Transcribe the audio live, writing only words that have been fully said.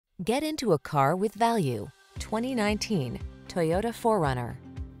Get into a car with value. 2019 Toyota 4Runner.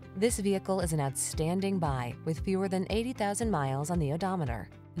 This vehicle is an outstanding buy with fewer than 80,000 miles on the odometer.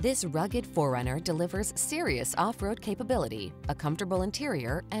 This rugged 4Runner delivers serious off-road capability, a comfortable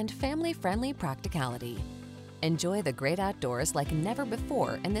interior, and family-friendly practicality. Enjoy the great outdoors like never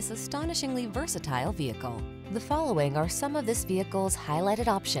before in this astonishingly versatile vehicle. The following are some of this vehicle's highlighted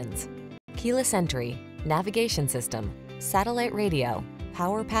options: keyless entry, navigation system, satellite radio,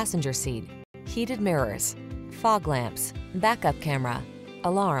 power passenger seat, heated mirrors, fog lamps, backup camera,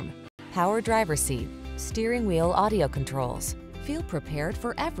 alarm, power driver's seat, steering wheel audio controls. Feel prepared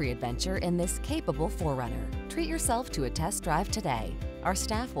for every adventure in this capable 4Runner. Treat yourself to a test drive today. Our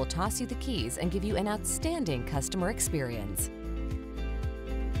staff will toss you the keys and give you an outstanding customer experience.